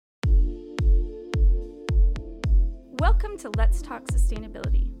Welcome to Let's Talk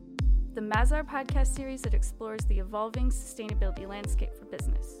Sustainability, the Mazar podcast series that explores the evolving sustainability landscape for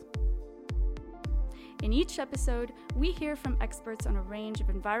business. In each episode, we hear from experts on a range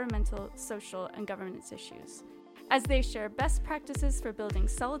of environmental, social, and governance issues, as they share best practices for building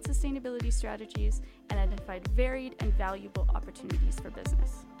solid sustainability strategies and identified varied and valuable opportunities for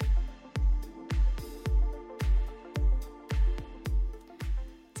business.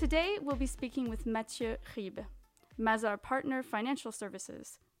 Today, we'll be speaking with Mathieu Riebe, Mazar Partner Financial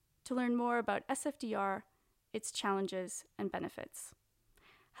Services, to learn more about SFDR, its challenges and benefits.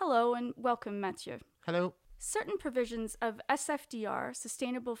 Hello and welcome, Mathieu. Hello. Certain provisions of SFDR,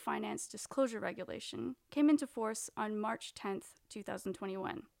 Sustainable Finance Disclosure Regulation, came into force on March 10th,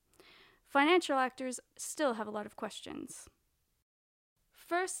 2021. Financial actors still have a lot of questions.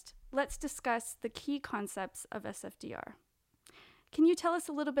 First, let's discuss the key concepts of SFDR. Can you tell us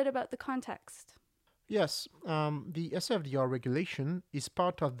a little bit about the context? Yes, the SFDR regulation is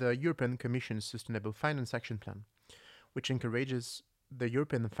part of the European Commission's Sustainable Finance Action Plan, which encourages the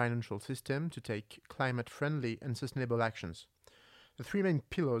European financial system to take climate-friendly and sustainable actions. The three main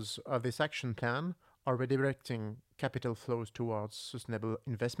pillars of this action plan are redirecting capital flows towards sustainable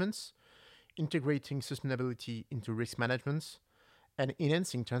investments, integrating sustainability into risk management, and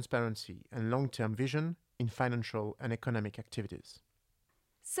enhancing transparency and long-term vision in financial and economic activities.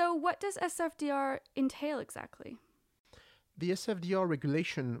 So what does SFDR entail exactly? The SFDR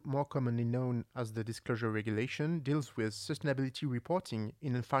regulation, more commonly known as the Disclosure Regulation, deals with sustainability reporting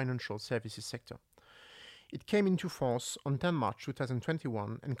in the financial services sector. It came into force on 10 March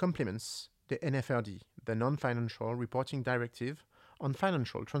 2021 and complements the NFRD, the Non-Financial Reporting Directive on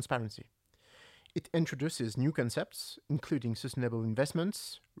Financial Transparency. It introduces new concepts, including sustainable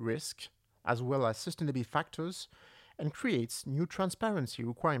investments, risk, as well as sustainability factors, and creates new transparency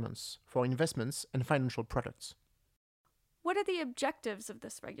requirements for investments and financial products. What are the objectives of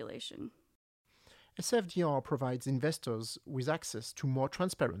this regulation? SFDR provides investors with access to more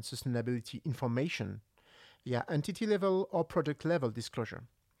transparent sustainability information via entity-level or product-level disclosure.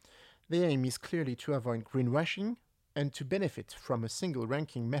 The aim is clearly to avoid greenwashing and to benefit from a single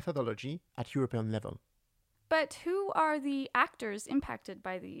ranking methodology at European level. But who are the actors impacted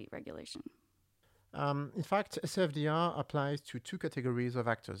by the regulation? In fact, SFDR applies to two categories of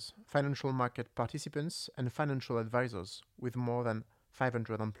actors: financial market participants and financial advisors with more than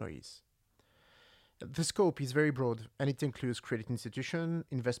 500 employees. The scope is very broad, and it includes credit institutions,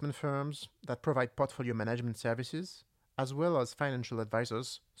 investment firms that provide portfolio management services, as well as financial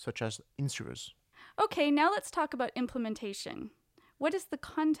advisors such as insurers. Okay, now let's talk about implementation. What is the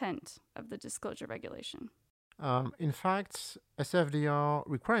content of the disclosure regulation? In fact, SFDR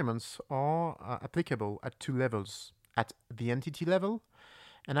requirements are applicable at two levels, at the entity level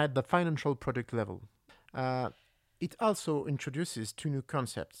and at the financial product level. It also introduces two new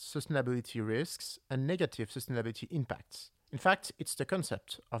concepts: sustainability risks and negative sustainability impacts. In fact, it's the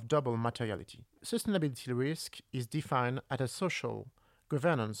concept of double materiality. Sustainability risk is defined as a social,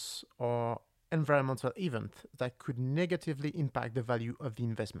 governance, or environmental event that could negatively impact the value of the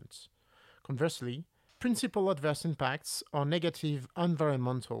investments. Conversely, principal adverse impacts are negative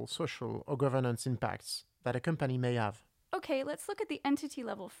environmental, social, or governance impacts that a company may have. Okay, let's look at the entity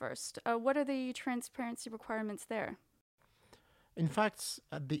level first. What are the transparency requirements there? In fact,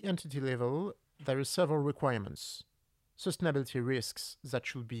 at the entity level, there are several requirements: sustainability risks that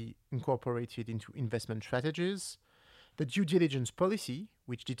should be incorporated into investment strategies, the due diligence policy,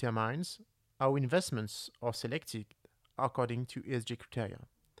 which determines how investments are selected according to ESG criteria,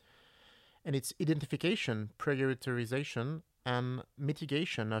 and its identification, prioritization, and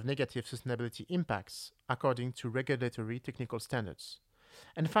mitigation of negative sustainability impacts according to regulatory technical standards.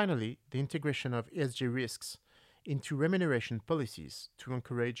 And finally, the integration of ESG risks into remuneration policies to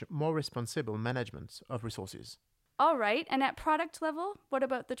encourage more responsible management of resources. All right, and at product level, what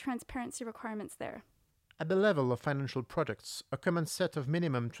about the transparency requirements there? At the level of financial products, a common set of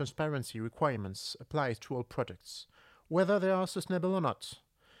minimum transparency requirements applies to all products, whether they are sustainable or not.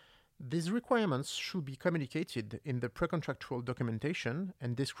 These requirements should be communicated in the pre-contractual documentation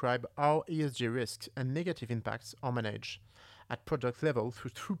and describe how ESG risks and negative impacts are managed at product level through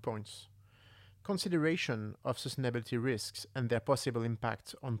 2 points: consideration of sustainability risks and their possible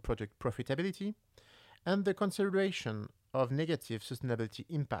impact on product profitability, and the consideration of negative sustainability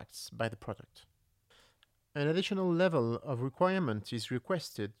impacts by the product. An additional level of requirement is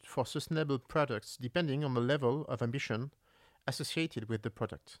requested for sustainable products depending on the level of ambition associated with the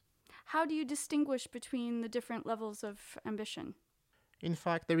product. How do you distinguish between the different levels of ambition? In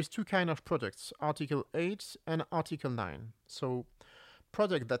fact, there is two kinds of products, Article 8 and Article 9. So,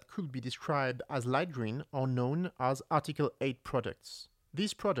 Products that could be described as light green are known as Article 8 products.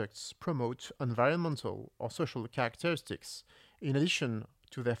 These products promote environmental or social characteristics in addition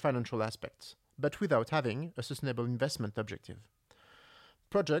to their financial aspects, but without having a sustainable investment objective.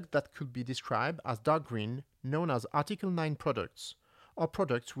 Products that could be described as dark green, known as Article 9 products, are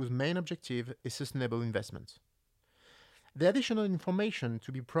products whose main objective is sustainable investment. The additional information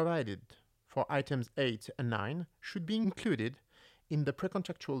to be provided for items 8 and 9 should be included in the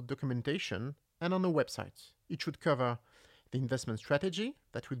pre-contractual documentation and on the website. It should cover the investment strategy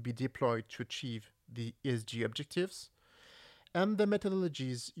that would be deployed to achieve the ESG objectives, and the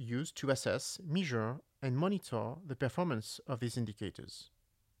methodologies used to assess, measure, and monitor the performance of these indicators.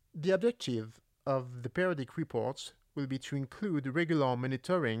 The objective of the periodic reports will be to include regular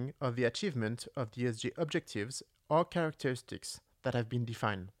monitoring of the achievement of the ESG objectives or characteristics that have been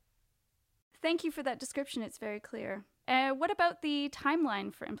defined. Thank you for that description. It's very clear. What about the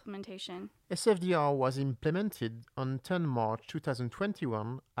timeline for implementation? SFDR was implemented on 10 March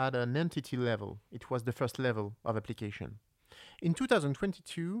 2021 at an entity level. It was the first level of application. In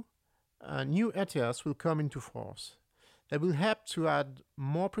 2022, new ETIAS will come into force. They will help to add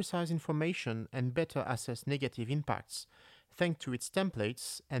more precise information and better assess negative impacts thanks to its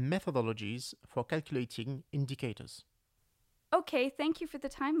templates and methodologies for calculating indicators. Okay, thank you for the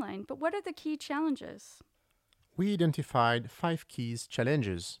timeline, but what are the key challenges? We identified 5 key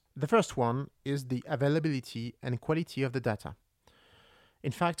challenges. The first one is the availability and quality of the data.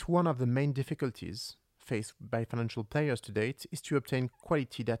 In fact, one of the main difficulties faced by financial players to date is to obtain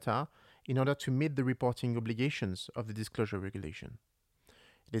quality data in order to meet the reporting obligations of the disclosure regulation.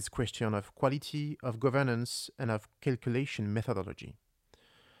 It is a question of quality, of governance, and of calculation methodology.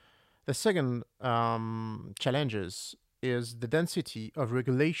 The second challenges is the density of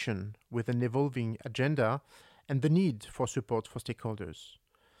regulation with an evolving agenda and the need for support for stakeholders.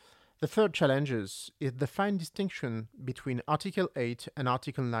 The third challenge is the fine distinction between Article 8 and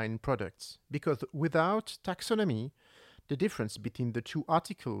Article 9 products, because without taxonomy, the difference between the two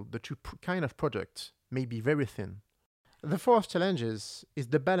articles, the two kind of products, may be very thin. The fourth challenge is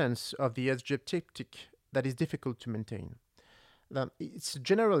the balance of the ESG objective that is difficult to maintain. It's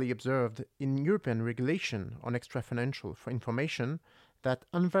generally observed in European regulation on extra-financial information that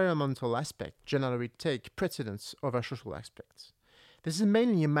environmental aspects generally take precedence over social aspects. This is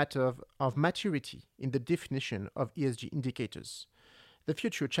mainly a matter of maturity in the definition of ESG indicators. The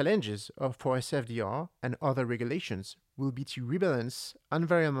future challenges for SFDR and other regulations will be to rebalance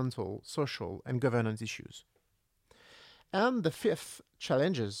environmental, social, and governance issues. And the fifth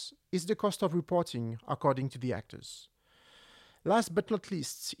challenge is the cost of reporting according to the actors. Last but not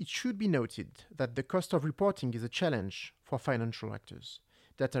least, it should be noted that the cost of reporting is a challenge for financial actors.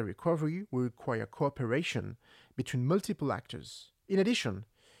 Data recovery will require cooperation between multiple actors. In addition,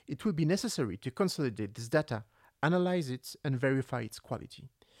 it will be necessary to consolidate this data, analyze it, and verify its quality.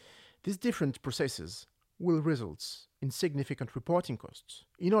 These different processes will result in significant reporting costs.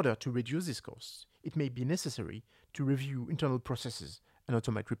 In order to reduce these costs, it may be necessary to review internal processes and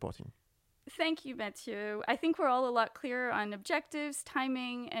automate reporting. Thank you, Mathieu. I think we're all a lot clearer on objectives,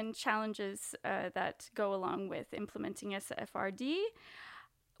 timing, and challenges that go along with implementing SFRD.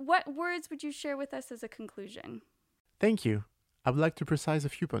 What words would you share with us as a conclusion? Thank you. I would like to precise a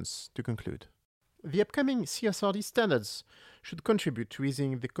few points to conclude. The upcoming CSRD standards should contribute to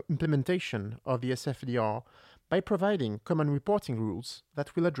easing the implementation of the SFDR by providing common reporting rules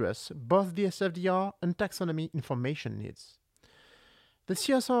that will address both the SFDR and taxonomy information needs. The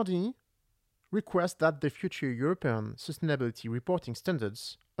CSRD requests that the future European sustainability reporting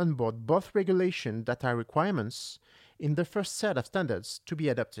standards onboard both regulation data requirements in the first set of standards to be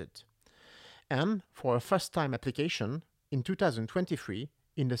adopted, and for a first-time application in 2023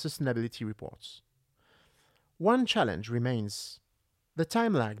 in the sustainability reports. One challenge remains the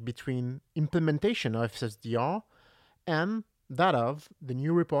time lag between implementation of SFDR and that of the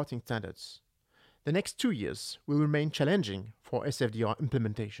new reporting standards. The next 2 years will remain challenging for SFDR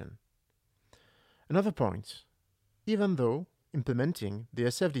implementation. Another point, even though implementing the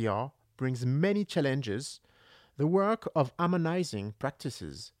SFDR brings many challenges, the work of harmonizing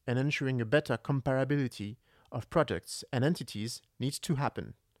practices and ensuring a better comparability of products and entities needs to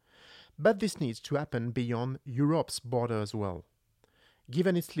happen. But this needs to happen beyond Europe's border as well.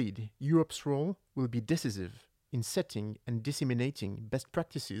 Given its lead, Europe's role will be decisive in setting and disseminating best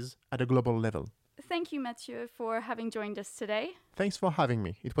practices at a global level. Thank you, Mathieu, for having joined us today. Thanks for having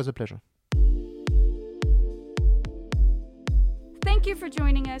me. It was a pleasure. Thank you for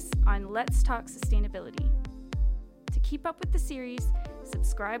joining us on Let's Talk Sustainability. To keep up with the series,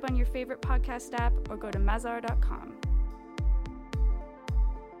 subscribe on your favorite podcast app or go to mazar.com.